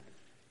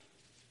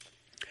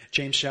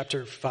James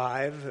chapter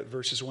 5,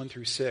 verses 1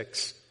 through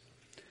 6.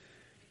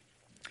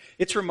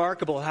 It's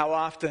remarkable how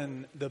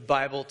often the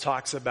Bible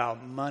talks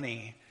about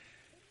money.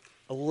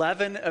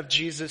 11 of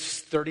Jesus'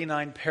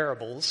 39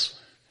 parables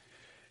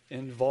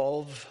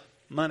involve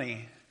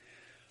money.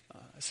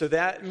 So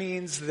that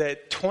means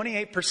that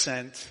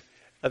 28%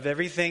 of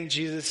everything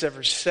Jesus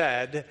ever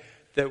said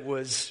that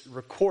was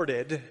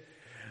recorded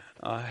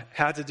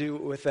had to do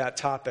with that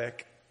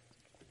topic.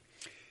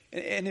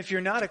 And if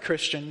you're not a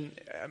Christian,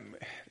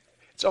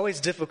 it's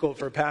always difficult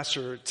for a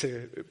pastor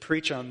to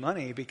preach on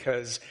money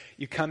because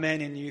you come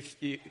in and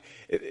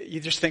you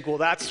just think, well,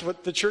 that's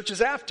what the church is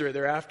after.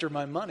 They're after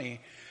my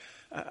money.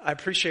 I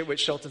appreciate what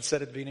Shelton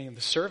said at the beginning of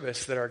the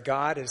service, that our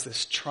God is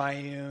this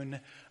triune,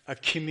 a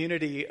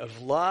community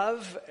of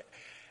love.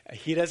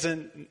 He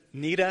doesn't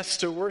need us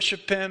to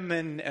worship him,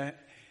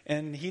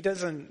 and he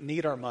doesn't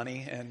need our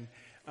money. And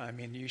I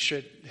mean, you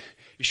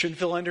shouldn't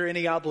feel under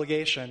any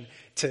obligation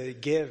to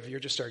give. You're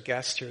just our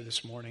guest here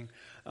this morning.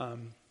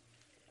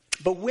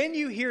 But when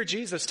you hear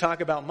Jesus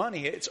talk about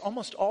money, it's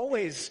almost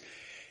always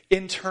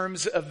in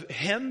terms of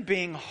him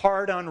being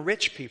hard on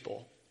rich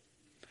people.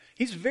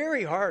 He's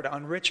very hard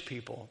on rich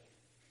people.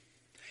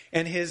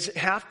 And his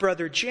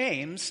half-brother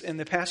James, in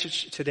the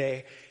passage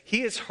today,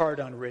 he is hard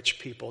on rich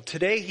people.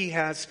 Today he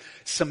has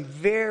some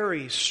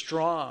very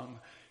strong,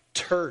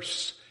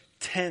 terse,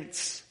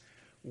 tense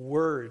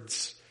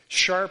words,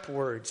 sharp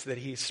words that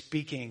he's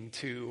speaking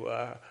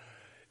to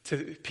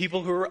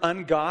people who are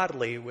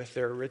ungodly with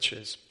their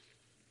riches.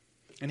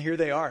 And here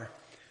they are.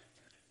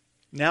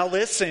 Now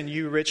listen,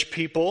 you rich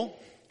people.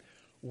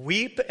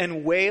 Weep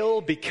and wail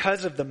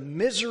because of the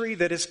misery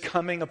that is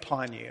coming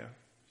upon you.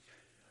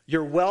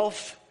 Your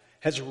wealth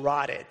has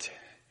rotted,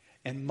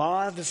 and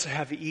moths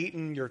have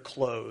eaten your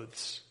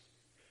clothes.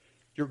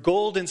 Your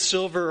gold and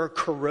silver are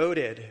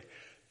corroded.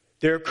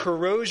 Their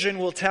corrosion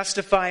will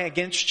testify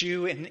against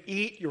you and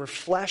eat your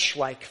flesh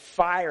like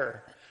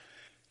fire.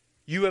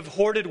 You have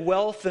hoarded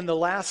wealth in the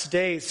last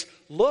days.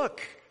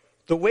 Look,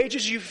 the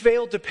wages you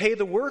failed to pay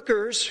the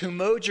workers who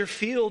mowed your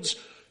fields,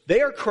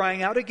 they are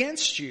crying out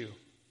against you.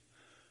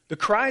 The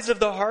cries of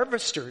the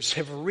harvesters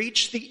have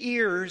reached the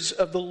ears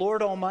of the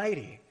Lord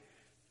Almighty.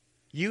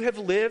 You have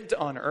lived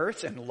on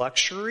earth in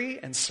luxury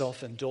and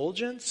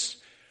self-indulgence.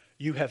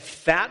 You have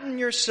fattened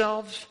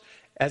yourselves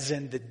as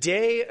in the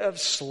day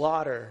of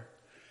slaughter.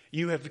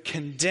 You have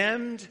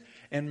condemned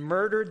and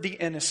murdered the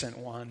innocent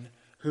one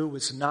who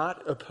was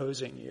not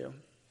opposing you.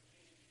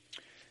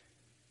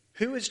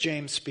 Who is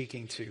James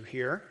speaking to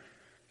here?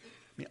 I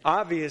mean,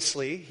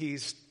 obviously,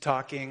 he's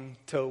talking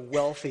to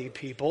wealthy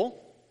people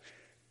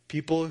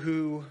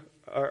who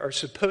are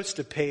supposed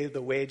to pay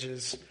the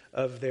wages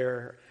of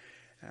their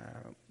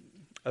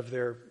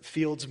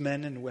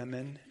fieldsmen and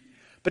women.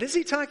 But is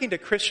he talking to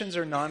Christians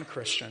or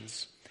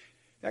non-Christians?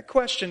 That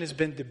question has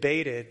been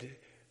debated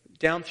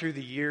down through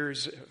the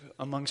years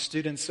among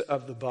students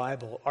of the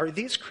Bible. Are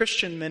these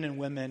Christian men and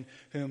women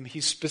whom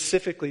he's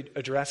specifically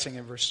addressing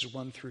in verses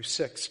 1 through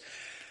 6?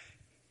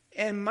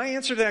 And my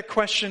answer to that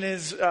question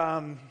is,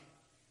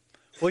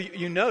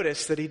 you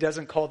notice that he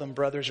doesn't call them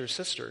brothers or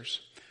sisters.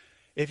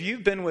 If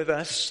you've been with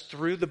us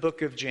through the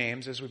book of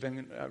James, as we've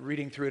been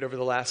reading through it over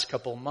the last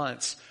couple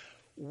months,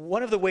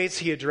 one of the ways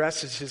he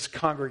addresses his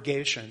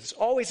congregations,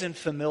 always in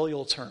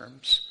familial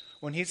terms.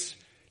 When he's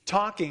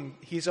talking,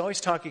 he's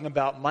always talking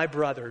about my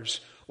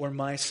brothers or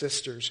my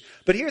sisters.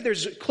 But here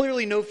there's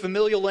clearly no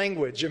familial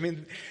language. I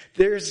mean,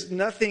 there's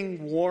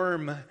nothing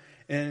warm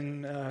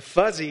and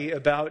fuzzy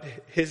about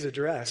his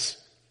address.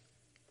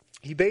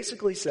 He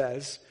basically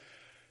says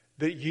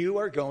that you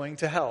are going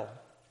to hell.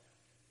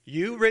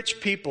 You rich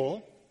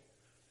people,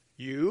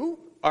 you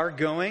are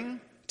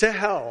going to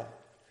hell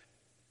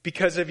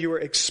because of your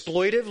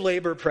exploitive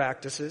labor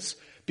practices,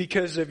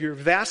 because of your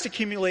vast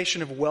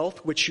accumulation of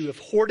wealth which you have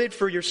hoarded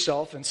for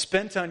yourself and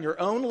spent on your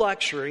own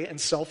luxury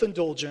and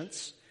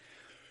self-indulgence.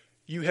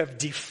 You have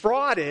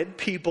defrauded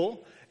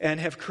people and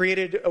have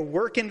created a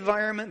work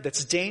environment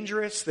that's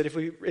dangerous, that if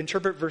we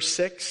interpret verse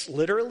 6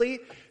 literally,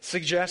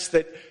 suggests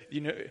that,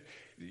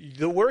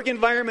 the work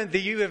environment that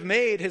you have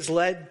made has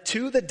led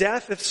to the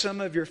death of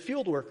some of your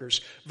field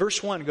workers.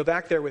 Verse 1, go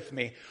back there with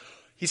me.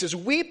 He says,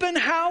 weep and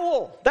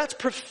howl. That's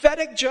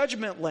prophetic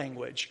judgment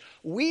language.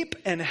 Weep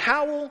and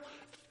howl,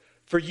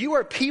 for you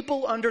are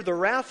people under the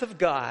wrath of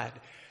God.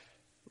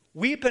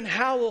 Weep and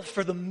howl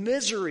for the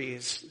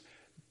miseries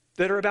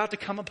that are about to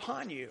come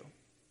upon you.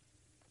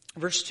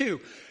 Verse 2,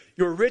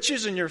 your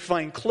riches and your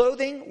fine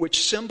clothing,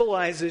 which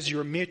symbolizes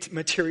your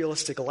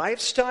materialistic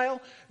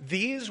lifestyle,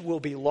 these will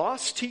be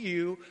lost to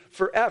you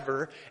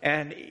forever.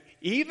 And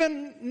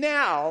even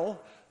now,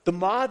 the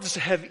moths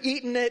have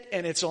eaten it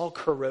and it's all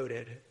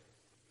corroded.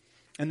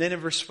 And then in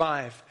verse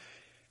 5,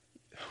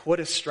 what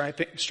a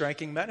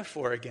striking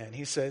metaphor again.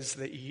 He says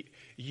that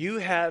you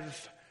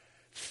have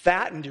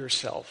fattened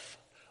yourself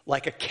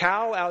like a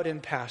cow out in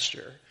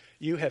pasture.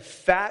 You have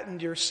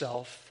fattened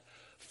yourself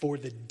for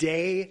the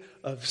day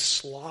of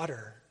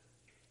slaughter.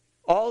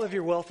 All of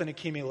your wealth and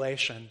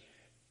accumulation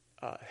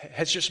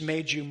has just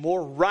made you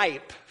more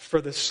ripe for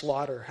the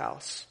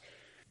slaughterhouse.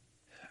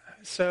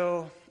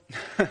 So,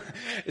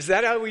 is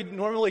that how we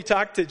normally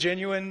talk to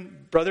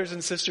genuine brothers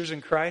and sisters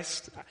in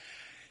Christ?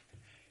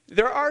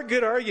 There are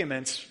good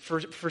arguments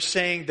for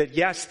saying that,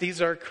 yes,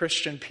 these are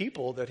Christian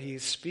people that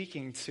he's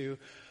speaking to,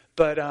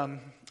 but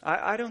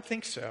I don't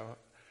think so.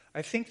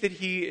 I think that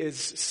he is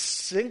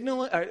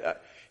signaling,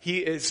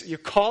 you're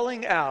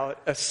calling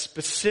out a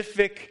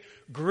specific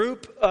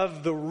group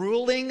of the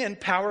ruling and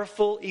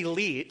powerful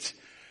elite,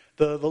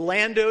 the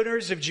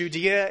landowners of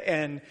Judea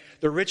and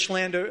the rich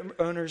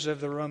landowners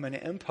of the Roman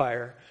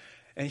Empire,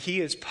 and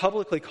he is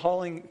publicly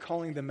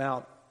calling them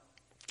out.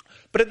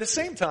 But at the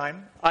same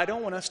time, I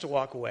don't want us to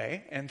walk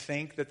away and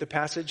think that the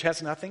passage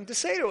has nothing to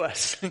say to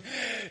us.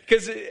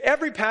 Because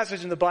every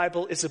passage in the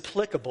Bible is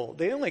applicable.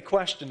 The only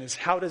question is,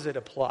 how does it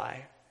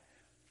apply?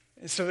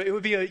 So it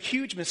would be a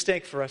huge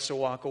mistake for us to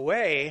walk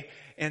away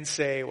and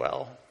say,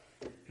 well,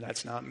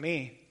 that's not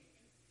me.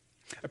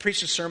 I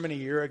preached a sermon a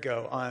year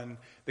ago on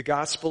the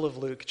Gospel of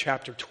Luke,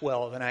 chapter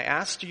 12, and I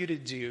asked you to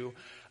do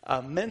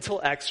a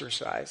mental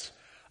exercise.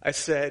 I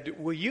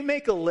said, will you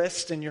make a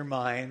list in your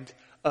mind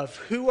of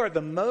who are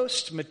the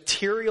most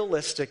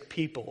materialistic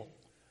people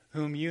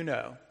whom you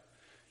know?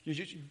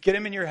 You get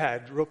them in your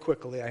head real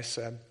quickly, I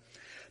said.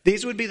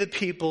 These would be the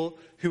people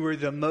who are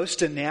the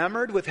most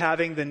enamored with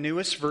having the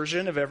newest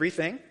version of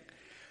everything,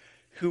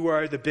 who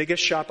are the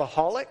biggest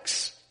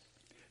shopaholics,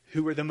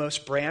 who are the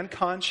most brand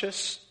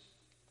conscious.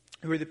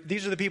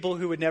 These are the people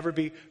who would never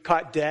be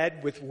caught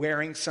dead with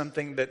wearing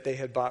something that they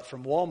had bought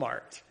from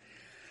Walmart.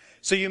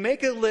 So you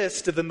make a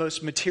list of the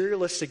most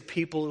materialistic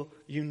people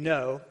you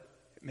know.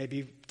 Maybe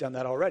you've done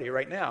that already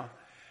right now.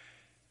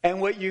 And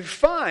what you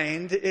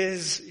find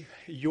is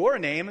your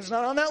name is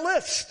not on that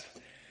list.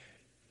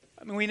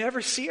 I mean, we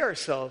never see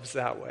ourselves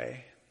that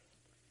way.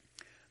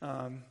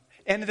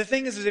 And the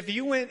thing is if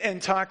you went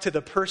and talked to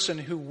the person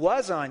who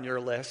was on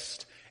your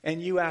list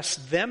and you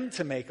asked them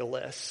to make a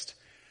list,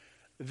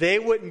 they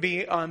wouldn't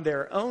be on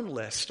their own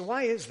list.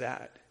 Why is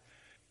that?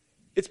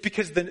 It's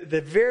because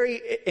the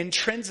very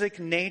intrinsic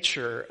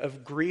nature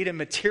of greed and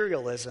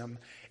materialism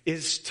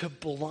is to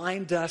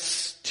blind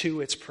us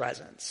to its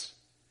presence.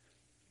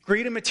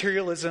 Greed and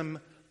materialism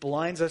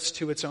blinds us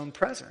to its own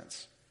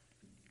presence.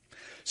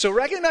 So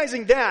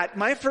recognizing that,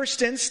 my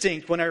first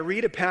instinct when I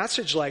read a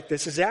passage like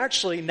this is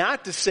actually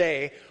not to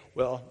say,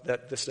 well,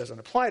 that this doesn't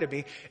apply to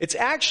me. It's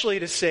actually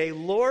to say,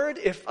 Lord,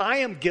 if I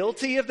am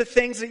guilty of the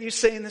things that you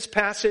say in this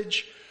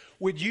passage,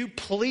 would you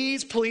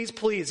please, please,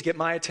 please get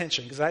my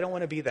attention? Because I don't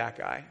want to be that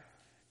guy.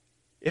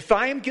 If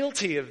I am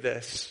guilty of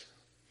this,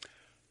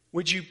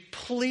 would you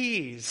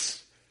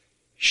please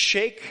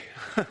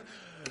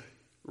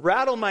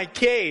rattle my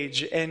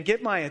cage and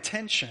get my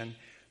attention?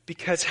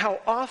 Because how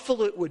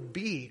awful it would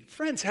be,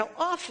 friends, how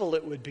awful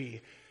it would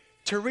be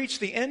to reach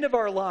the end of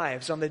our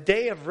lives on the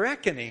day of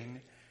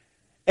reckoning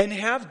and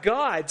have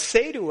God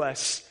say to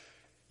us,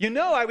 you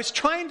know, I was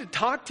trying to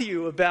talk to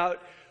you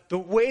about the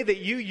way that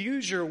you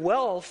use your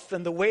wealth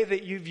and the way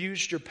that you've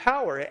used your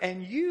power,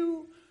 and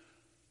you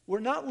were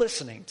not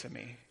listening to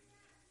me.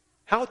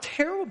 How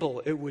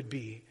terrible it would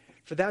be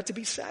for that to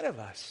be said of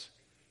us.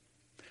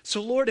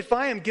 So Lord, if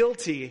I am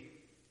guilty,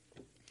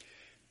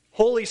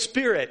 Holy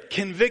Spirit,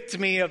 convict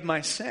me of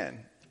my sin.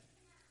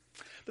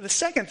 But the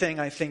second thing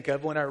I think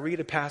of when I read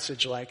a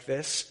passage like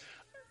this,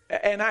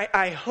 and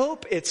I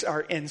hope it's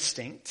our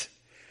instinct,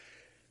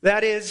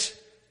 that is,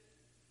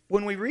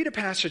 when we read a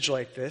passage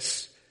like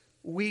this,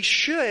 we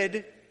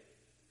should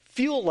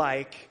feel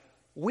like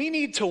we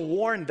need to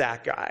warn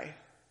that guy.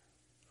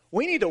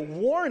 We need to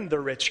warn the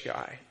rich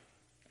guy.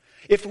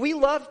 If we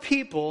love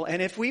people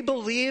and if we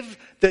believe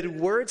that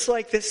words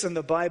like this in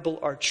the Bible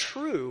are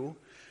true,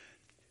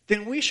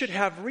 then we should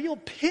have real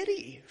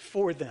pity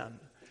for them.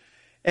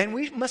 And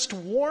we must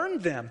warn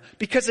them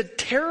because a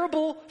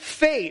terrible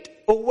fate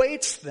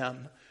awaits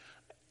them.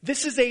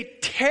 This is a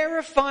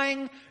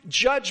terrifying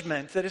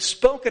judgment that is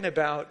spoken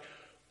about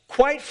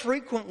quite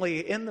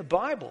frequently in the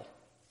Bible.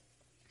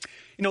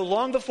 You know,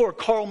 long before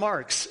Karl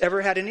Marx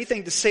ever had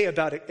anything to say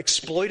about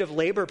exploitive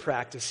labor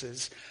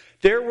practices,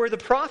 there were the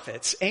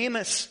prophets,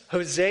 Amos,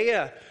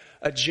 Hosea,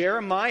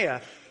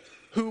 Jeremiah,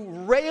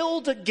 who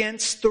railed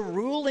against the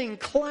ruling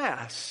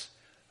class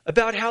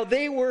about how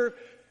they were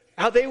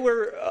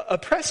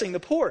oppressing the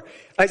poor.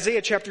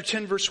 Isaiah chapter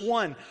 10 verse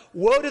 1,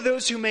 woe to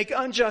those who make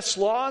unjust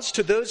laws,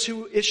 to those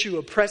who issue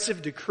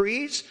oppressive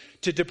decrees,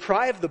 to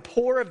deprive the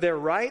poor of their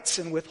rights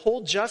and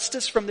withhold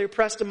justice from the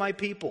oppressed of my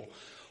people.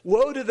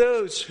 Woe to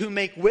those who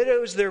make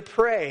widows their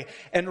prey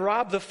and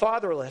rob the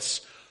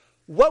fatherless.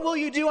 What will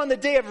you do on the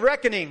day of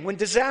reckoning when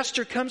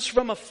disaster comes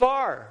from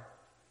afar?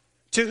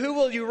 To who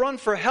will you run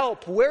for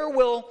help? Where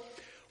will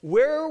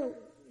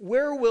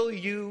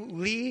you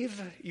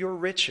leave your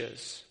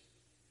riches?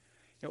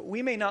 You know,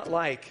 we may not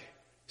like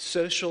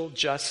social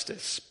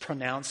justice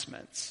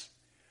pronouncements,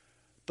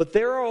 but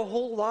there are a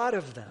whole lot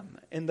of them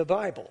in the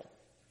Bible.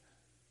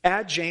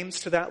 Add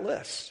James to that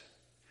list.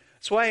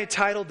 That's why I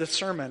titled the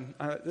sermon,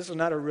 this is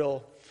not a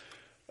real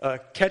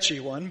catchy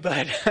one,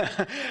 but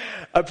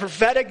a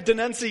prophetic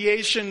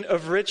denunciation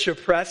of rich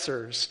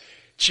oppressors.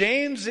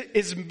 James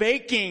is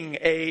making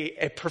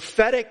a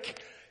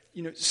prophetic,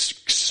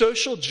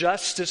 social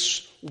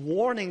justice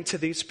warning to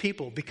these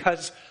people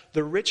because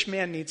the rich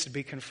man needs to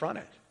be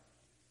confronted.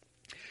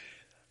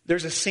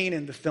 There's a scene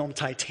in the film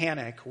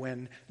Titanic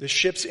when the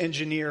ship's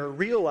engineer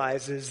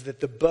realizes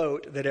that the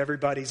boat that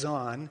everybody's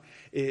on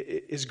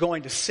is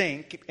going to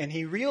sink, and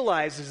he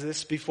realizes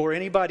this before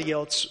anybody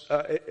else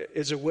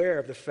is aware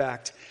of the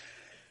fact.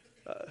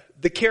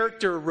 The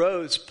character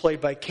Rose, played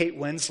by Kate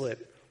Winslet,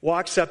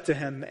 walks up to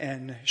him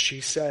and she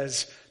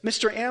says,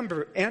 "Mr.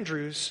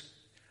 Andrews,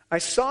 I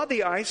saw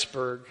the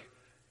iceberg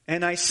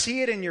and I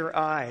see it in your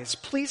eyes.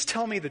 Please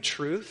tell me the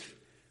truth.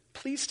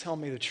 Please tell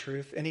me the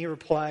truth." And he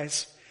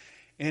replies,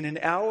 "In an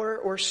hour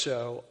or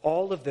so,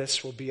 all of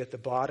this will be at the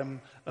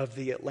bottom of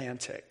the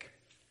Atlantic."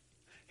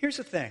 Here's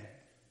the thing.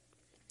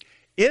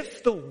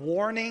 If the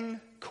warning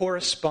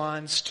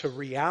corresponds to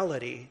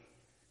reality,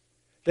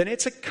 then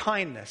it's a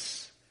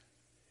kindness.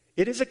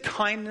 It is a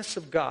kindness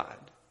of God.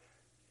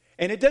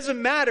 And it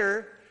doesn't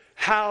matter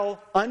how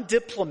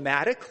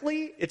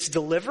undiplomatically it's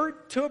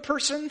delivered to a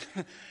person,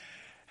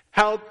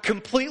 how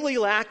completely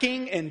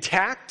lacking in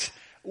tact,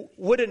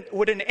 what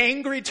an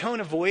angry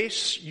tone of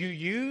voice you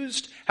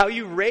used, how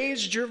you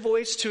raised your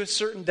voice to a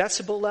certain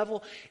decibel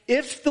level.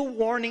 If the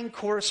warning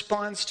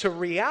corresponds to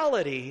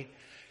reality,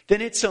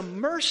 then it's a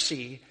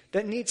mercy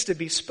that needs to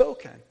be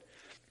spoken.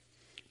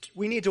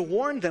 We need to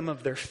warn them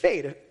of their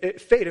fate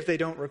if they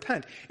don't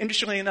repent.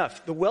 Interestingly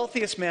enough, the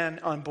wealthiest man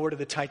on board of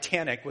the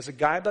Titanic was a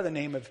guy by the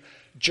name of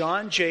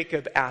John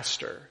Jacob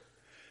Astor.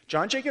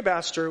 John Jacob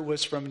Astor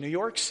was from New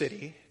York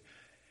City,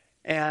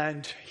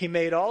 and he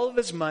made all of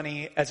his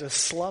money as a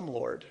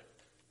slumlord.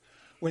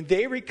 When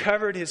they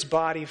recovered his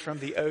body from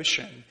the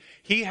ocean,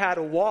 he had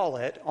a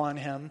wallet on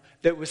him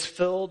that was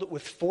filled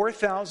with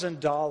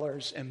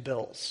 $4,000 in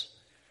bills.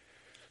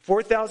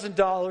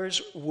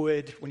 $4,000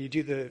 would, when you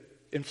do the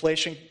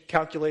inflation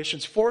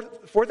calculations,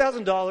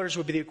 $4,000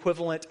 would be the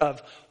equivalent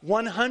of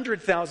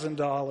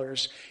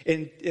 $100,000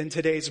 in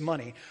today's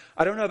money.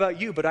 I don't know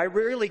about you, but I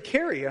rarely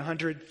carry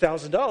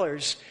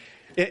 $100,000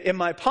 in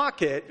my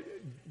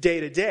pocket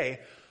day to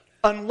day.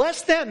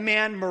 Unless that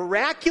man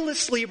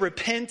miraculously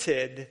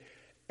repented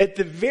at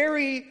the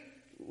very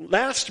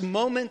last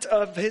moment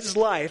of his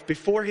life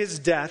before his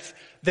death,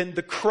 then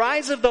the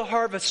cries of the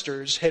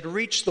harvesters had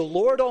reached the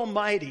Lord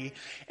Almighty,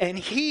 and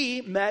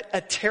he met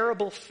a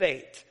terrible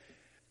fate.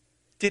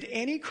 Did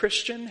any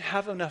Christian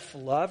have enough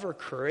love or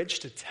courage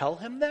to tell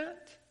him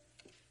that?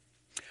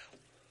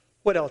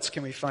 What else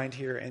can we find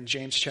here in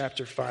James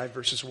chapter 5,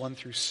 verses 1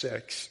 through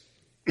 6?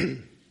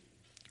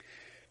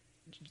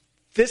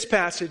 This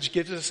passage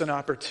gives us an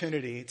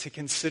opportunity to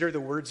consider the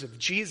words of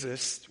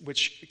Jesus,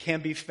 which can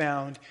be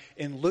found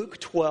in Luke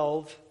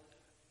 12,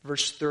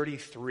 verse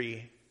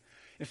 33.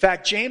 In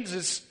fact, James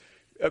is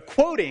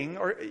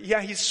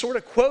he's sort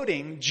of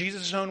quoting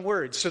Jesus' own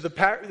words. So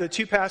the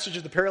two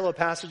passages, the parallel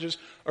passages,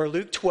 are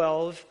Luke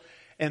 12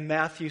 and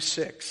Matthew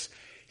 6.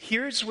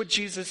 Here's what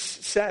Jesus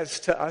says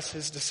to us,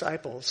 his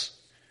disciples.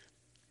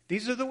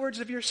 These are the words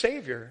of your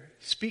Savior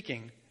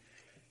speaking.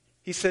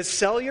 He says,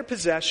 "Sell your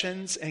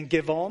possessions and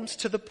give alms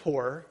to the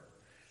poor.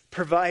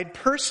 Provide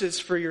purses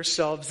for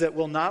yourselves that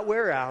will not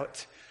wear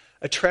out,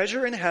 a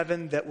treasure in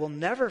heaven that will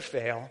never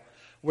fail,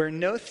 where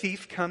no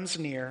thief comes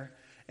near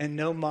and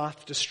no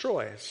moth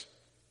destroys."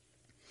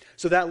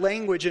 So that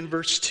language in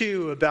verse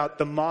 2 about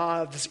the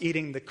moths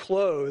eating the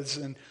clothes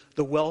and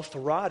the wealth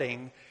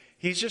rotting,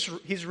 he's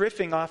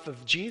riffing off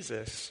of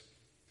Jesus.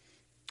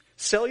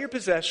 Sell your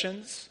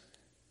possessions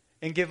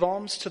and give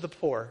alms to the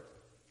poor.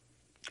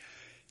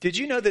 Did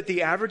you know that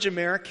the average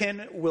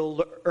American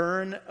will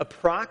earn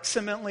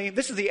approximately,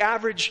 this is the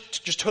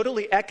average, just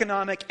totally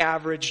economic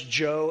average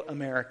Joe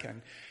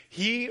American.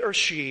 He or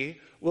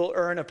she will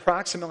earn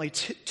approximately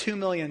 $2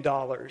 million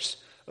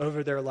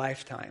over their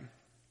lifetime.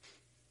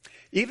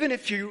 Even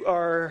if you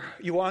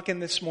walk in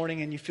this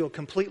morning and you feel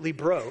completely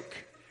broke,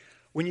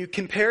 when you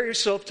compare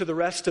yourself to the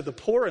rest of the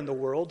poor in the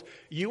world,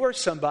 you are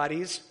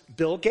somebody's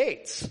Bill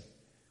Gates.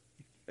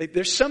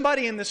 There's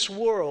somebody in this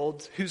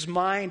world whose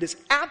mind is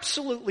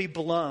absolutely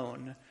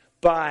blown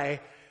by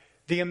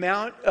the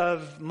amount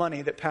of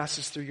money that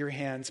passes through your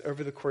hands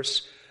over the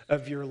course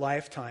of your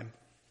lifetime.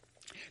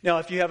 Now,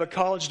 if you have a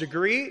college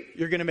degree,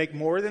 you're going to make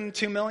more than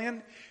 $2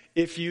 million.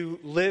 If you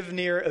live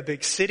near a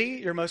big city,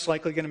 you're most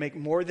likely going to make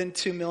more than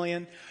 $2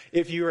 million.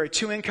 If you are a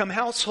two-income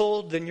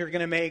household, then you're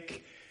going to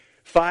make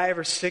 $5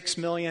 or $6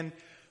 million.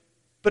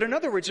 But in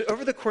other words,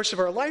 over the course of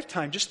our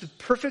lifetime, just the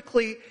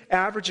perfectly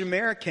average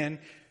American,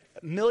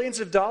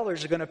 millions of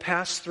dollars are going to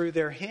pass through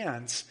their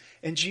hands.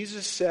 And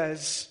Jesus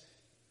says,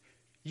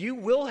 you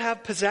will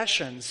have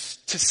possessions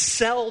to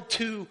sell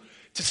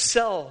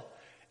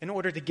in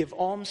order to give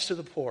alms to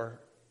the poor.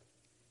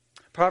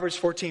 Proverbs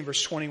 14,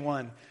 verse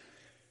 21.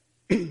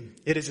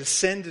 It is a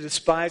sin to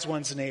despise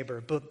one's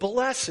neighbor, but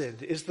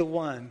blessed is the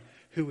one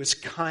who is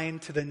kind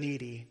to the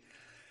needy.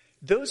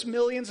 Those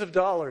millions of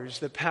dollars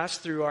that pass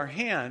through our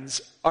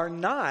hands are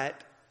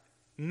not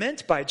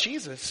meant by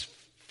Jesus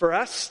for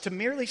us to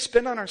merely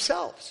spend on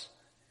ourselves.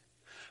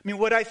 I mean,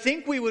 what I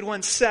think we would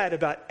once said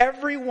about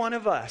every one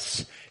of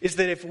us is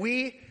that if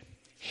we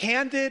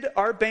handed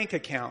our bank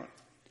account,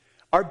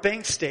 our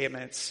bank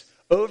statements,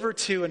 over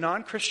to a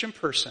non-Christian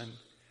person,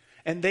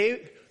 and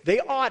they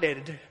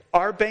audited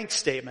our bank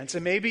statements,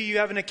 and maybe you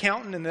have an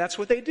accountant and that's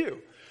what they do.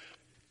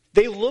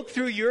 They look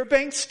through your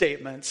bank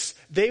statements,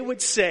 they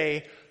would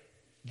say,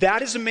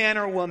 that is a man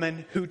or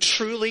woman who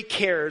truly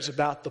cares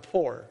about the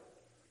poor.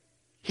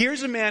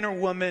 Here's a man or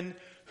woman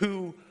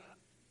who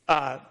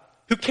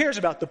cares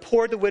about the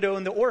poor, the widow,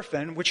 and the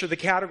orphan, which are the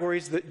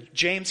categories that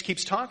James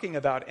keeps talking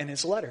about in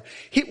his letter.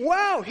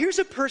 Wow, here's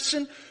a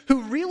person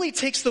who really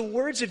takes the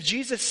words of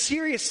Jesus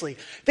seriously.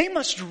 They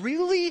must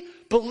really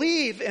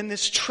believe in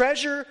this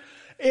treasure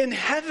in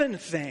heaven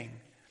thing.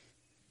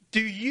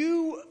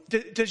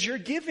 Does your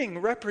giving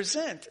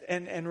represent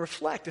and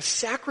reflect a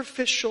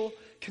sacrificial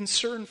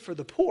concern for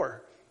the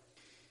poor?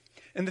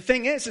 And the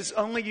thing is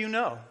only you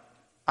know.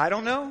 I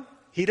don't know.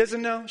 He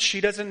doesn't know. She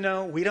doesn't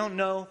know. We don't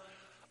know.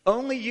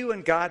 Only you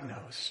and God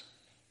knows.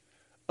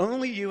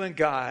 Only you and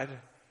God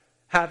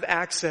have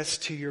access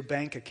to your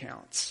bank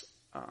accounts.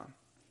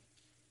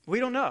 We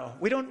don't know.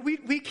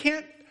 We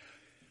can't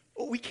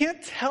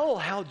tell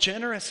how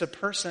generous a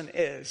person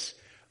is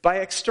by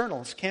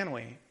externals, can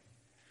we?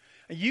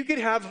 You could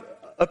have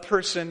a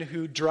person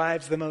who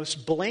drives the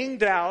most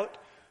blinged out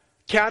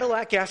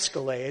Cadillac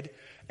Escalade,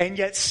 and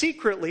yet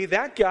secretly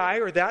that guy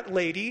or that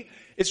lady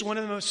is one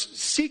of the most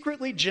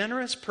secretly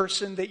generous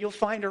person that you'll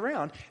find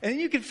around. And then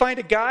you can find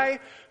a guy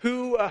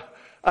who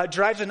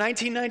drives a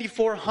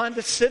 1994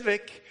 Honda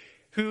Civic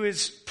who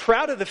is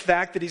proud of the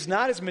fact that he's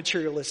not as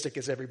materialistic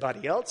as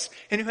everybody else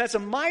and who has a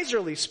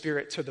miserly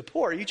spirit to the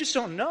poor. You just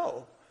don't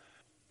know.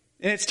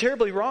 And it's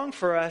terribly wrong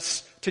for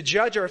us to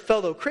judge our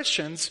fellow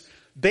Christians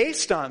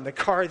based on the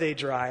car they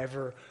drive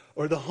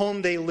or the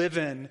home they live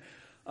in,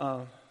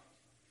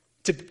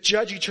 to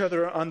judge each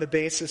other on the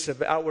basis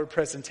of outward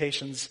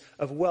presentations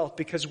of wealth,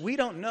 because we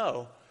don't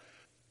know,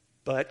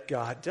 but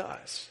God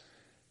does.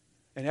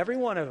 And every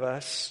one of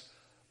us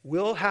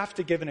will have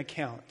to give an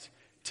account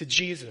to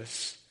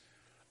Jesus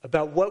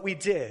about what we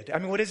did. I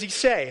mean, what does he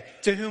say?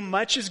 To whom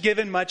much is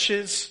given, much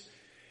is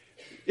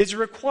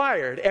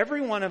required.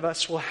 Every one of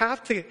us will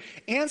have to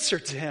answer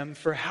to him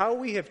for how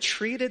we have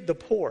treated the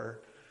poor,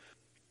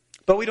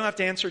 but we don't have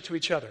to answer to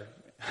each other.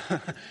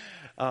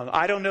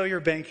 I don't know your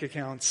bank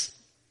accounts.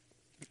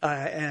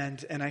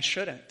 And I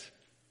shouldn't.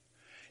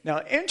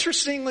 Now,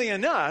 interestingly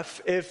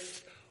enough,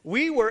 if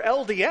we were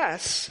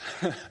LDS,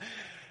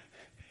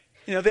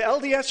 the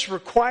LDS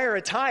require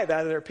a tithe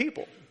out of their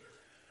people.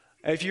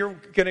 If you're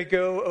going to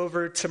go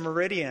over to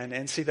Meridian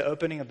and see the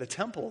opening of the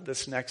temple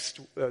this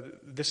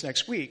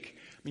next week,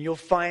 you'll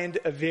find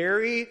a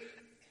very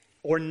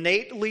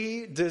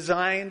ornately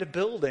designed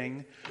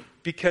building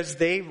because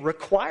they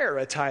require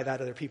a tithe out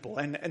of their people.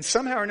 And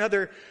somehow or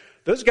another,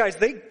 those guys,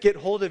 they get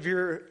hold of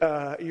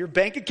your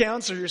bank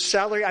accounts or your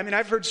salary. I mean,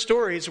 I've heard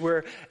stories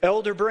where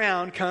Elder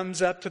Brown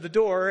comes up to the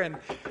door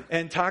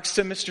and talks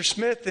to Mr.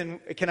 Smith. And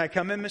can I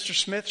come in, Mr.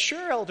 Smith?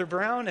 Sure, Elder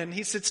Brown. And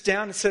he sits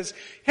down and says,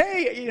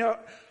 hey,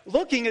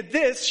 looking at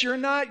this, you're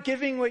not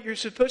giving what you're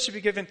supposed to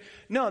be given.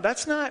 No,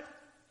 that's not.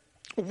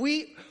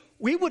 We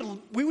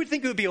would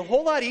think it would be a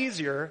whole lot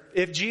easier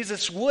if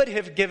Jesus would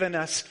have given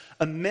us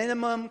a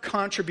minimum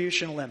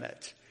contribution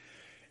limit.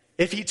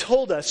 If he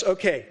told us,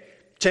 okay,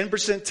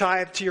 10%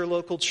 tithe to your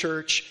local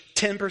church,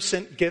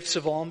 10% gifts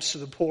of alms to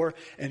the poor,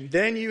 and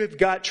then you have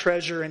got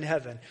treasure in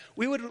heaven.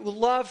 We would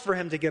love for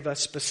him to give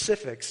us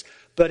specifics,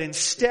 but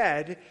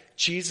instead,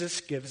 Jesus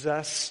gives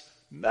us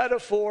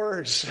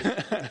metaphors.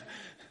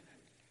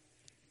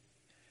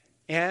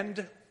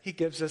 And he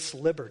gives us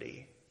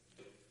liberty.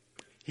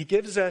 He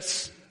gives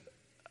us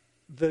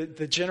the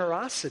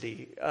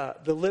generosity,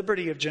 the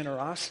liberty of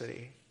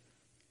generosity.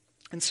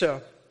 And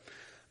so,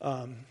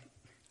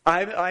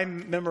 I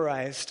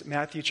memorized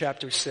Matthew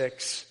chapter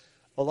 6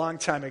 a long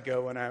time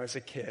ago when I was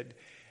a kid.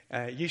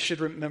 You should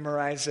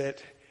memorize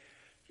it.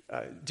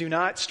 Do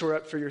not store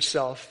up for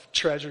yourself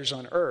treasures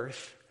on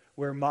earth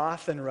where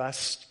moth and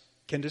rust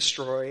can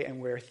destroy and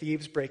where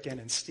thieves break in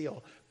and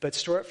steal. But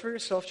store up for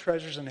yourself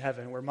treasures in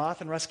heaven where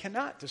moth and rust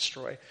cannot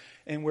destroy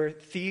and where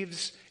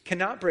thieves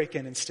cannot break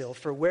in and steal.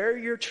 For where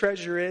your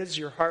treasure is,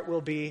 your heart will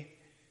be.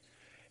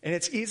 And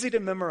it's easy to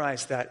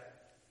memorize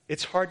that.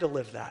 It's hard to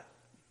live that.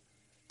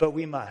 But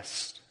we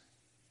must.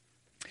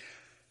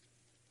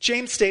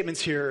 James'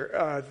 statements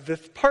here, the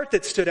part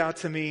that stood out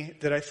to me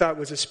that I thought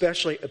was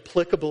especially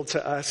applicable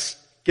to us,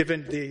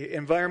 given the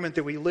environment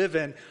that we live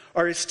in,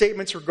 are his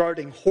statements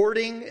regarding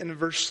hoarding in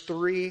verse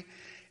 3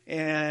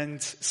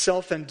 and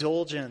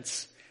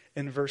self-indulgence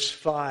in verse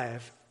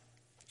 5.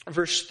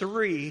 Verse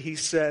 3, he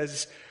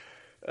says,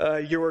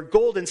 your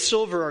gold and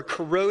silver are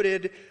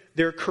corroded.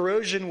 Their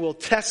corrosion will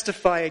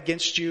testify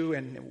against you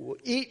and will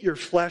eat your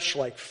flesh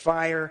like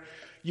fire.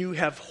 You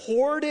have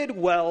hoarded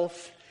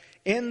wealth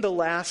in the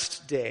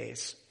last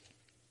days.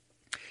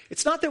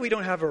 It's not that we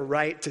don't have a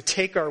right to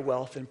take our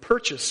wealth and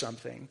purchase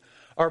something.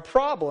 Our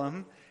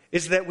problem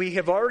is that we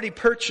have already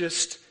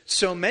purchased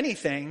so many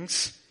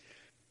things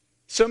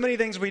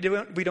we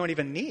don't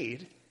even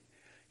need.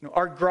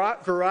 Our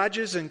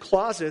garages and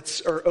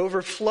closets are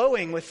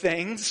overflowing with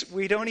things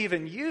we don't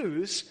even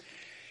use.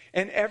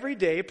 And every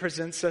day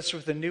presents us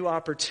with a new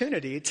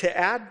opportunity to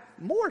add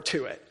more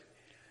to it.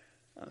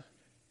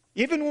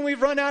 Even when we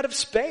run out of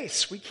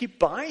space, we keep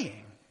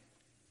buying.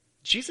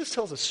 Jesus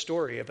tells a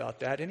story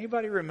about that.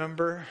 Anybody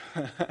remember?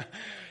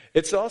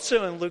 It's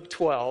also in Luke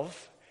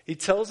 12. He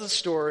tells a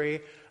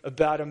story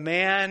about a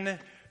man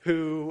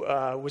who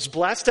was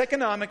blessed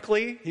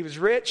economically. He was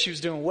rich. He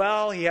was doing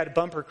well. He had a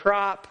bumper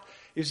crop.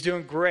 He was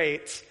doing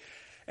great.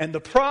 And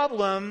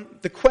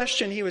the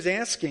question he was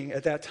asking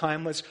at that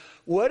time was,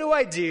 what do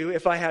I do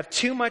if I have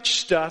too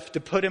much stuff to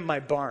put in my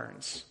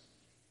barns?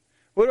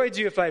 What do I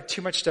do if I have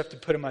too much stuff to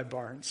put in my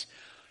barns?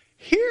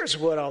 Here's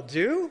what I'll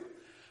do.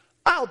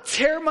 I'll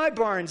tear my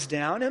barns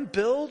down and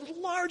build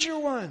larger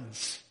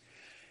ones.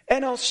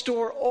 And I'll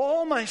store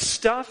all my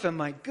stuff and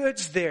my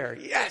goods there.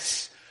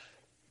 Yes,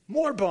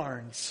 more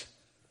barns,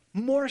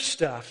 more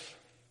stuff.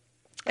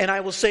 And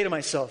I will say to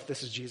myself,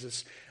 this is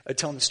Jesus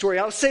telling the story,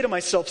 I'll say to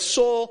myself,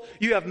 soul,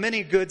 you have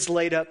many goods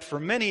laid up for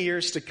many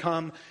years to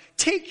come.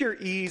 Take your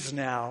ease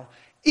now.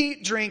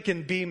 Eat, drink,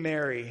 and be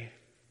merry.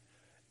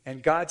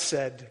 And God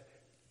said,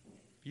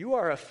 you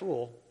are a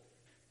fool.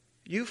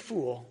 You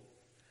fool.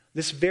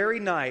 This very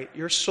night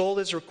your soul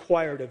is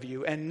required of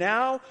you. And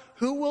now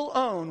who will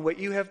own what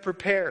you have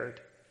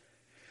prepared?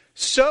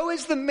 So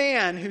is the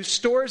man who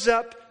stores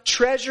up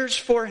treasures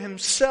for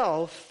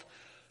himself,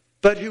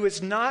 but who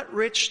is not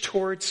rich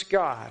towards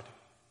God.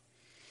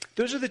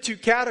 Those are the two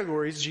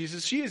categories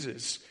Jesus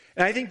uses.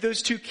 And I think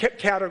those two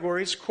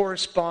categories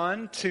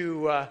correspond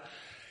to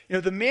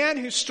the man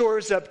who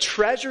stores up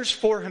treasures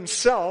for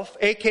himself,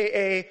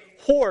 a.k.a.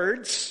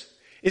 hoards,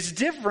 is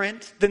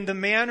different than the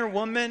man or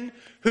woman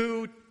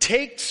who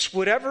takes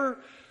whatever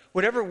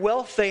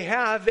wealth they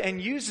have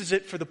and uses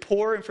it for the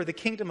poor and for the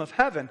kingdom of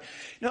heaven.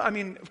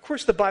 Of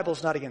course the Bible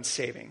is not against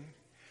saving.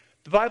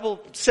 The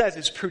Bible says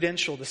it's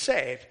prudential to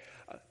save.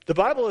 The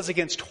Bible is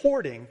against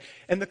hoarding.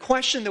 And the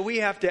question that we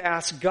have to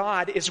ask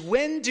God is,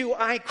 when do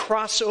I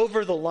cross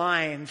over the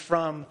line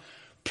from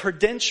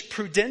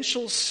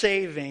prudential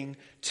saving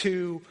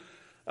to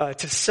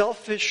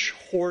selfish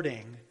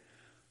hoarding?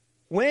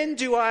 When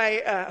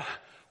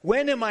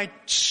am I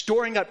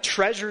storing up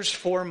treasures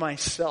for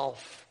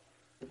myself?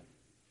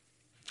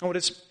 And what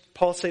does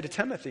Paul say to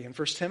Timothy in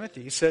 1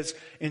 Timothy? He says,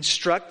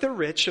 instruct the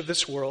rich of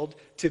this world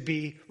to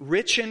be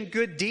rich in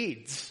good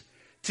deeds,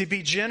 to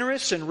be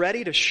generous and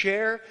ready to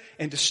share,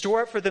 and to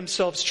store up for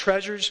themselves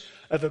treasures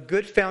of a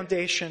good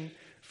foundation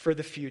for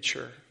the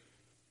future.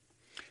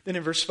 Then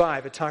in verse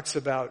 5, it talks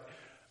about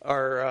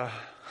our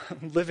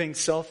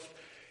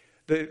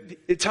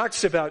it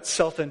talks about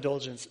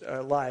self-indulgence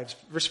lives.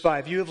 Verse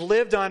 5, you have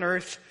lived on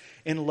earth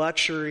in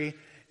luxury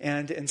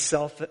and in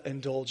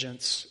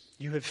self-indulgence.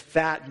 You have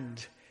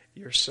fattened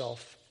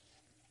yourself.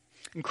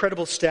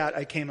 Incredible stat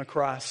I came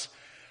across.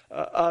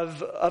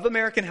 Of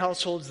American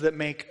households that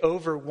make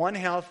over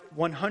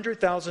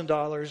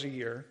 $100,000 a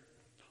year,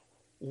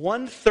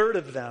 one-third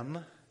of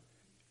them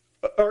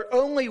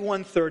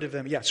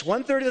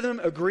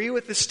agree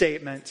with the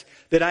statement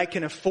that I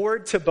can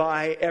afford to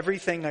buy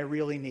everything I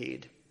really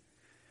need.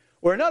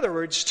 Or in other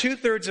words,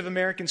 2/3 of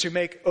Americans who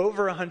make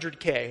over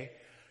 $100K,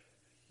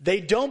 they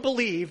don't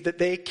believe that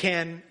they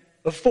can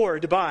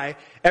afford to buy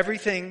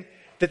everything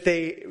that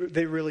they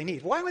really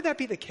need. Why would that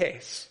be the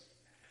case?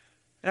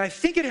 And I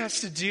think it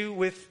has to do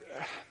with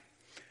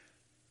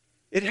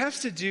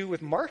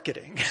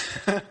marketing.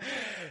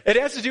 It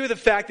has to do with the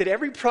fact that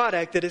every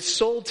product that is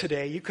sold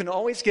today, you can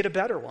always get a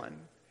better one.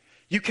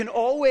 You can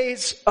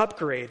always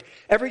upgrade.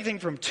 Everything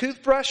from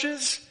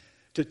toothbrushes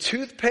to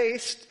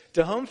toothpaste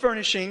to home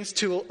furnishings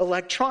to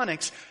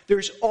electronics,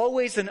 there's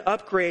always an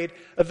upgrade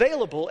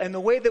available. And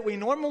the way that we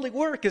normally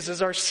work is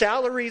as our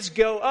salaries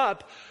go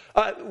up,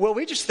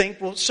 we just think,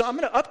 so I'm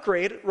going to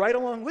upgrade right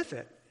along with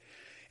it.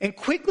 And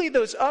quickly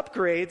those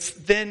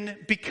upgrades then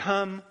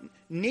become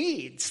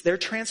needs. They're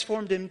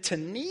transformed into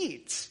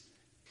needs.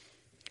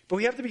 But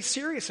we have to be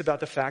serious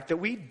about the fact that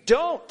we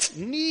don't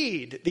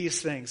need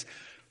these things.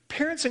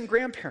 Parents and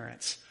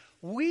grandparents,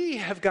 we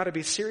have got to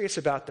be serious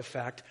about the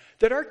fact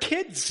that our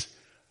kids,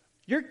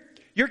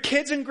 your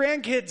kids and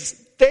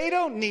grandkids, they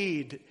don't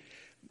need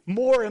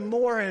more and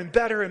more and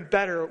better and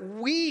better.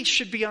 We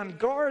should be on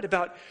guard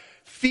about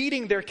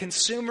feeding their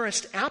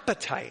consumerist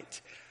appetite.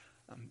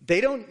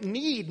 They don't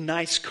need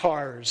nice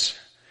cars.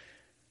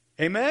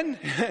 Amen?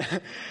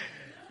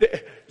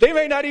 They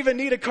may not even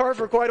need a car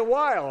for quite a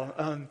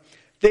while.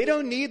 They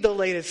don't need the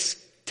latest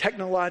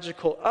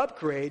technological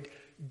upgrade.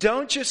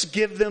 Don't just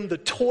give them the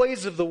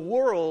toys of the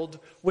world,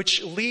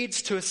 which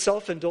leads to a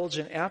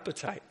self-indulgent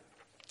appetite.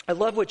 I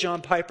love what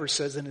John Piper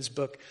says in his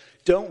book,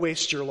 Don't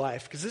Waste Your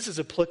Life, because this is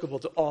applicable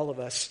to all of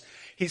us.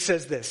 He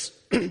says this,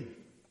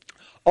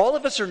 all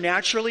of us are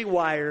naturally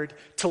wired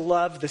to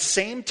love the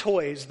same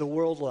toys the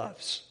world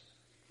loves.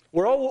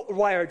 We're all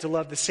wired to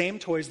love the same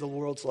toys the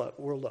world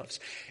loves.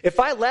 If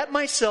I let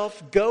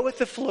myself go with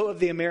the flow of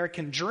the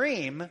American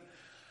dream,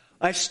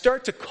 I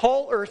start to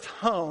call Earth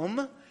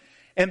home,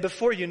 And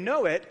before you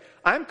know it,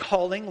 I'm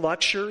calling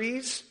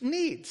luxuries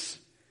needs.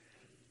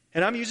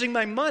 And I'm using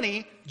my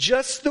money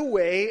just the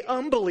way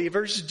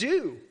unbelievers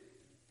do.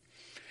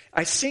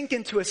 I sink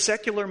into a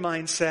secular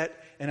mindset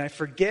and I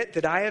forget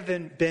that I have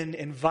been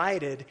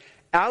invited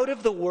out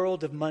of the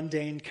world of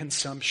mundane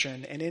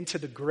consumption and into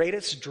the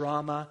greatest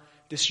drama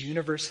this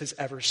universe has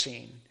ever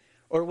seen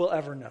or will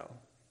ever know.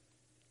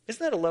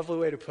 Isn't that a lovely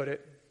way to put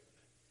it?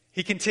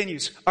 He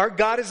continues, our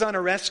God is on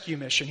a rescue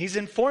mission. He's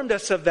informed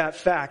us of that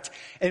fact,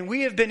 and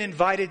we have been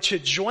invited to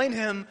join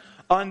him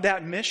on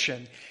that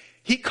mission.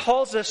 He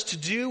calls us to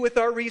do with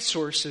our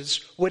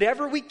resources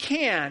whatever we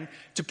can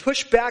to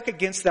push back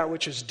against that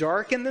which is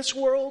dark in this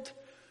world,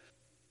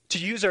 to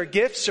use our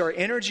gifts, our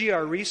energy,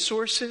 our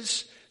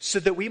resources, so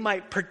that we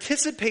might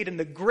participate in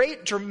the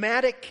great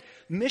dramatic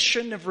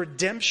mission of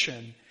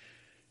redemption,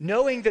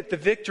 knowing that the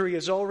victory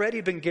has already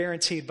been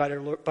guaranteed by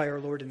our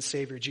Lord and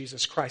Savior,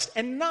 Jesus Christ.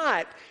 And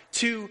not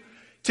to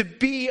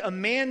be a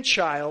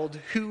man-child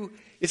who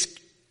is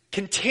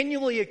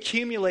continually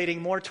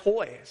accumulating more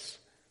toys.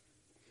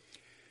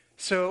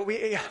 So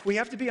we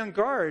have to be on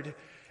guard.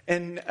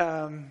 And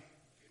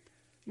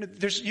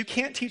you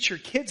can't teach your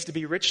kids to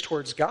be rich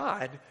towards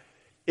God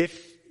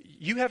if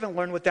you haven't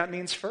learned what that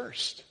means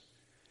first.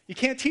 You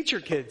can't teach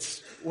your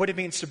kids what it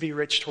means to be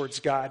rich towards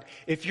God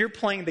if you're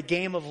playing the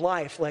game of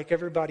life like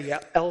everybody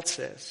else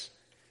is.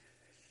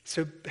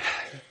 So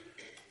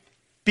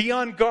be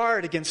on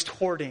guard against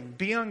hoarding.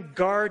 Be on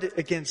guard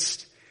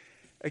against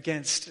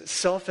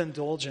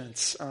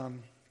self-indulgence.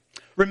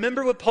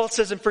 Remember what Paul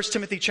says in 1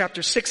 Timothy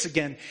chapter 6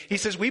 again. He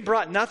says, we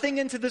brought nothing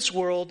into this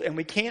world and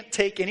we can't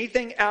take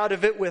anything out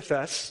of it with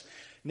us.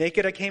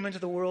 Naked I came into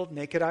the world,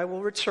 naked I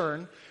will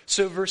return.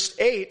 So verse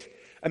 8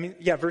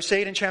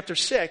 in chapter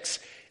 6,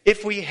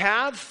 if we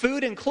have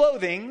food and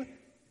clothing,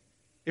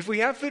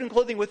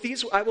 with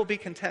these, I will be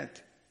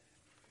content.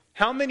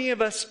 How many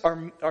of us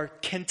are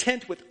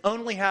content with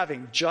only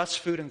having just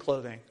food and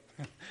clothing?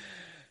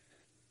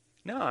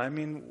 No,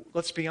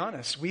 let's be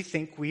honest. We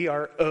think we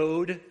are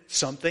owed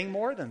something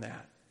more than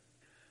that.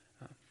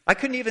 I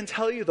couldn't even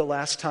tell you the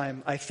last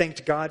time I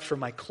thanked God for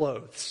my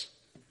clothes.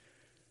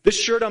 This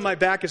shirt on my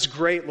back is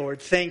great, Lord.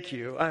 Thank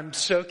you. I'm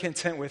so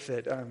content with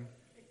it.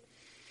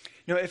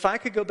 If I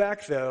could go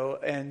back, though,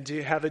 and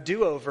have a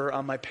do-over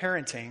on my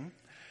parenting,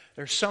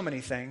 there's so many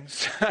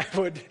things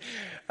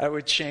I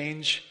would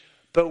change.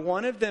 But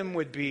one of them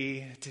would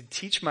be to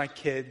teach my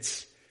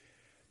kids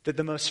that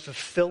the most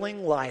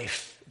fulfilling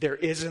life there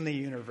is in the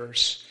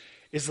universe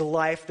is the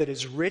life that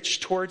is rich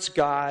towards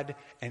God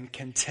and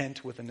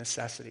content with the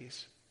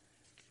necessities.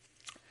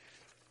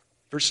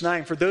 Verse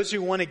 9, for those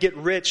who want to get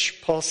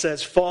rich, Paul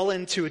says, fall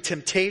into a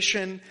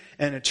temptation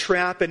and a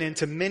trap and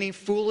into many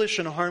foolish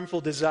and harmful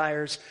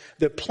desires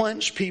that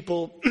plunge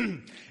people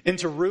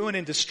into ruin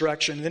and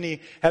destruction. And then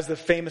he has the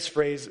famous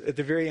phrase at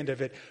the very end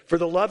of it, for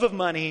the love of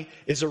money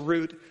is a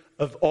root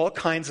of all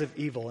kinds of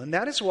evil. And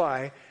that is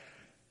why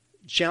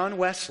John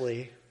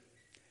Wesley,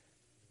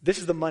 this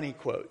is the money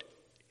quote.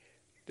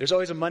 There's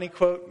always a money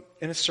quote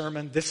in a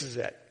sermon. This is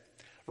it.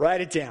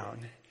 Write it down.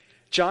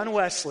 John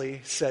Wesley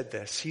said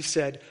this. He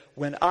said,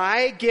 when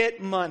I get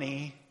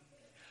money,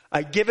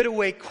 I give it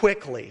away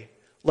quickly,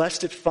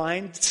 lest it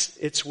finds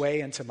its way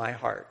into my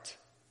heart.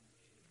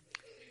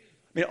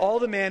 All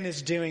the man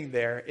is doing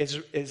there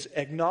is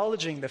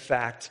acknowledging the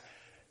fact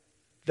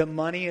that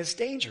money is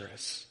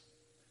dangerous.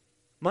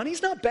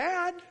 Money's not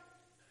bad.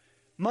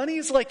 Money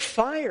is like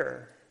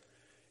fire.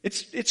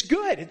 It's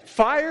good.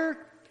 Fire,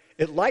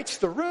 it lights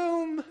the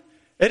room.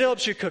 It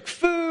helps you cook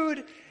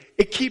food.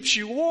 It keeps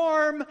you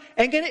warm,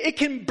 and it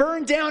can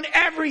burn down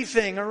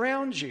everything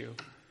around you.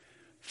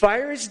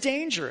 Fire is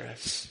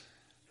dangerous.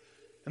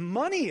 And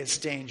money is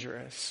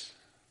dangerous.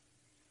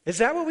 Is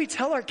that what we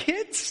tell our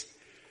kids?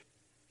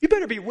 You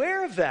better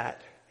beware of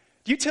that.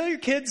 Do you tell your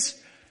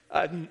kids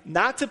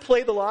not to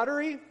play the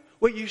lottery?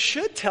 What you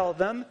should tell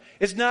them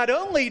is not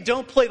only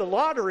don't play the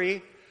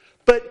lottery,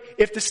 but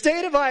if the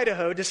state of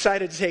Idaho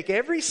decided to take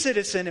every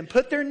citizen and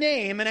put their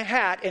name in a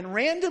hat and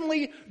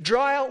randomly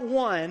draw out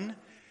one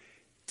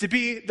to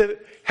be the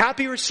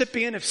happy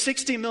recipient of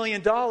 $60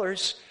 million,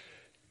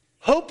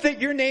 hope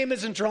that your name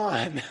isn't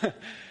drawn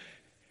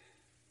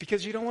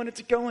because you don't want it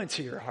to go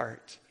into your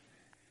heart.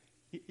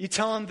 You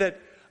tell them that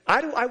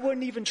I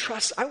wouldn't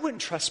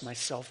trust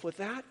myself with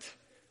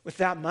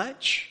that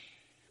much.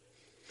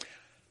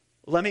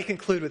 Let me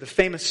conclude with a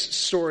famous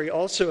story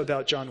also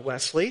about John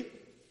Wesley.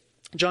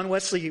 John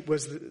Wesley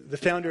was the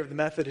founder of the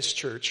Methodist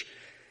Church,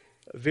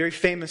 a very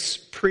famous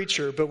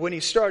preacher, but when he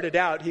started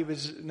out, he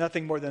was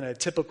nothing more than a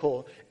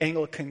typical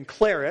Anglican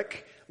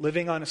cleric,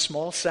 living on a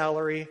small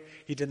salary.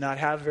 He did not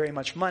have very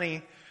much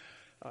money.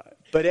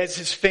 But as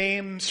his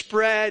fame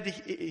spread,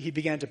 he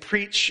began to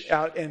preach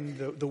out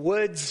in the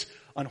woods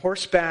on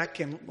horseback,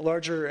 and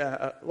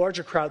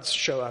larger crowds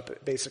show up,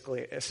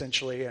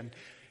 essentially. And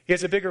he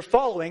has a bigger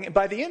following. And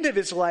by the end of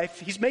his life,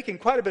 he's making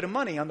quite a bit of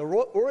money on the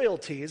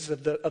royalties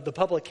of the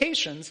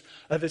publications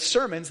of his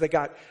sermons that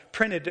got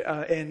printed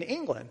in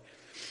England.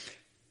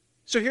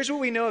 So here's what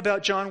we know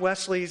about John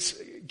Wesley's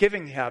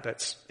giving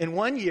habits. In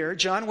 1 year,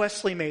 John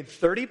Wesley made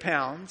 30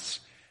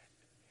 pounds,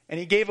 and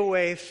he gave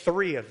away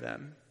 3 of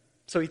them.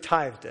 So he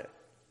tithed it.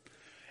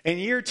 In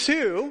year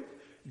 2,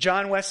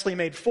 John Wesley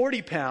made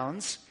 40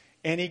 pounds,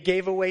 and he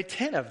gave away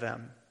 10 of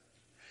them.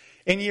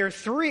 In year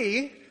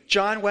 3,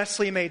 John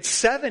Wesley made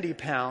 70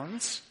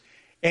 pounds,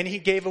 and he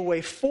gave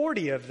away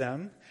 40 of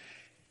them.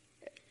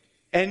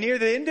 And near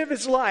the end of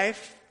his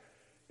life,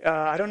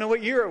 I don't know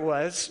what year it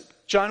was,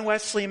 John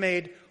Wesley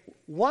made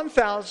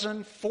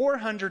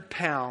 1,400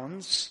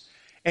 pounds,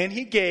 and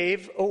he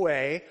gave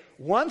away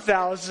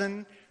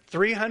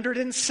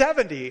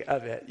 1,370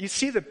 of it. You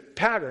see the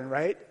pattern,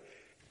 right?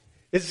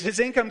 His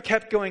income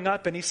kept going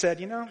up, and he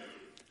said,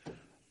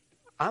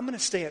 I'm going to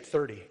stay at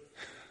 30.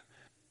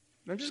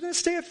 I'm just going to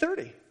stay at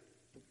 30.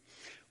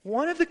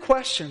 One of the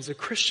questions a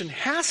Christian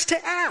has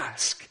to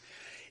ask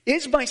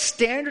is my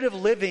standard of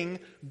living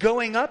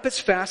going up as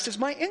fast as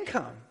my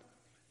income?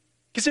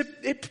 Because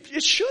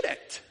it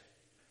shouldn't.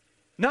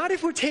 Not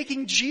if we're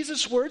taking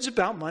Jesus' words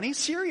about money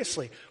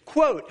seriously.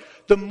 Quote,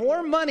 the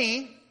more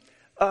money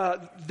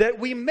that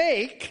we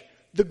make,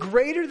 the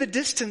greater the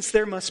distance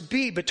there must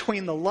be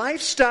between the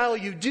lifestyle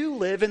you do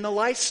live and the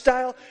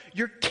lifestyle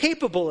you're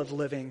capable of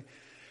living.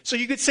 So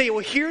you could say, well,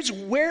 here's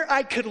where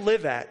I could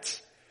live at.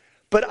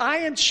 But I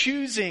am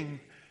choosing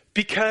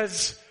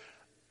because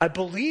I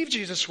believe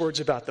Jesus'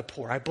 words about the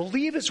poor. I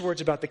believe his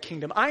words about the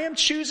kingdom. I am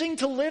choosing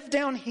to live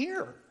down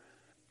here.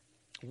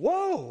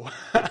 Whoa.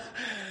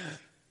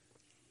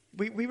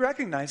 We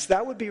recognize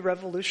that would be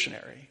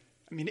revolutionary.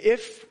 I mean,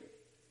 if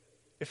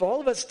all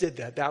of us did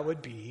that, that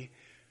would be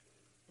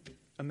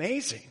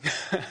amazing.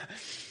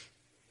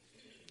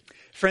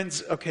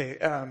 Friends, okay,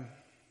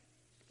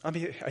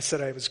 I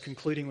said I was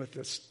concluding with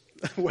this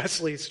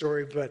Wesley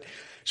story, but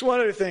there's one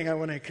other thing I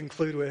want to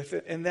conclude with,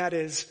 and that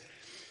is,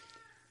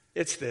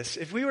 it's this.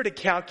 If we were to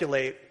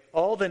calculate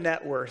all the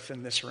net worth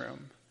in this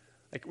room,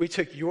 like we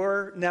took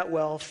your net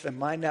wealth and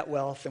my net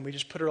wealth and we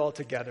just put it all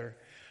together,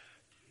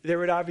 there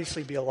would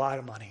obviously be a lot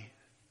of money.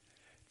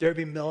 There would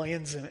be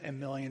millions and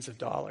millions of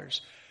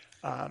dollars.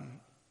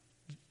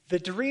 The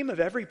dream of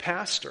every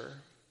pastor,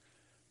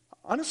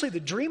 honestly, the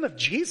dream of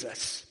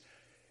Jesus,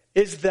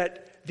 is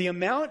that the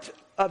amount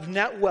of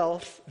net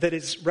wealth that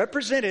is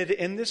represented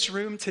in this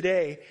room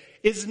today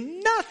is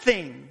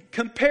nothing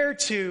compared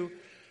to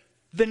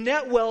the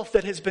net wealth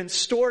that has been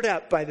stored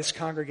up by this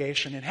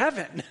congregation in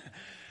heaven.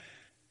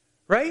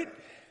 Right?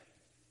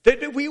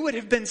 That we would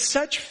have been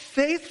such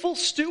faithful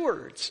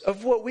stewards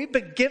of what we've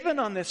been given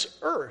on this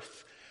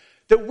earth,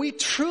 that we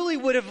truly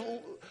would have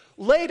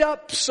laid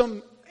up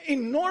some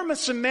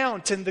enormous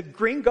amount in the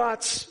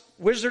Gringotts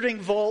Wizarding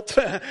Vault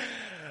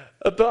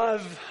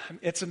above.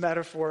 It's a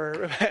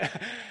metaphor.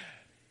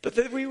 But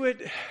that we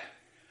would,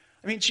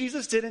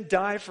 Jesus didn't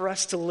die for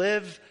us to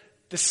live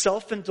the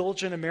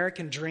self-indulgent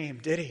American dream,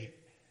 did he?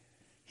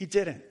 He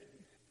didn't.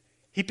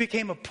 He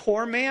became a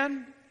poor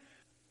man.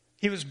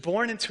 He was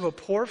born into a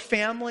poor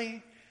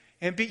family,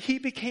 and he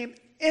became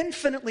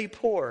infinitely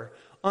poor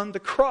on the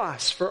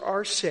cross for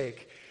our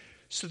sake,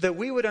 so that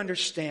we would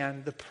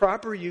understand the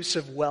proper use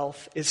of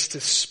wealth is to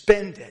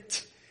spend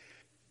it.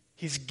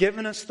 He's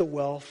given us the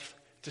wealth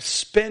to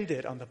spend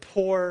it on the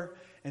poor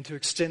and to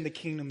extend the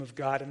kingdom of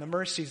God and the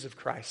mercies of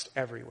Christ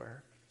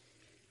everywhere.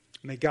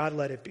 May God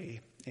let it be.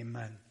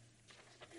 Amen.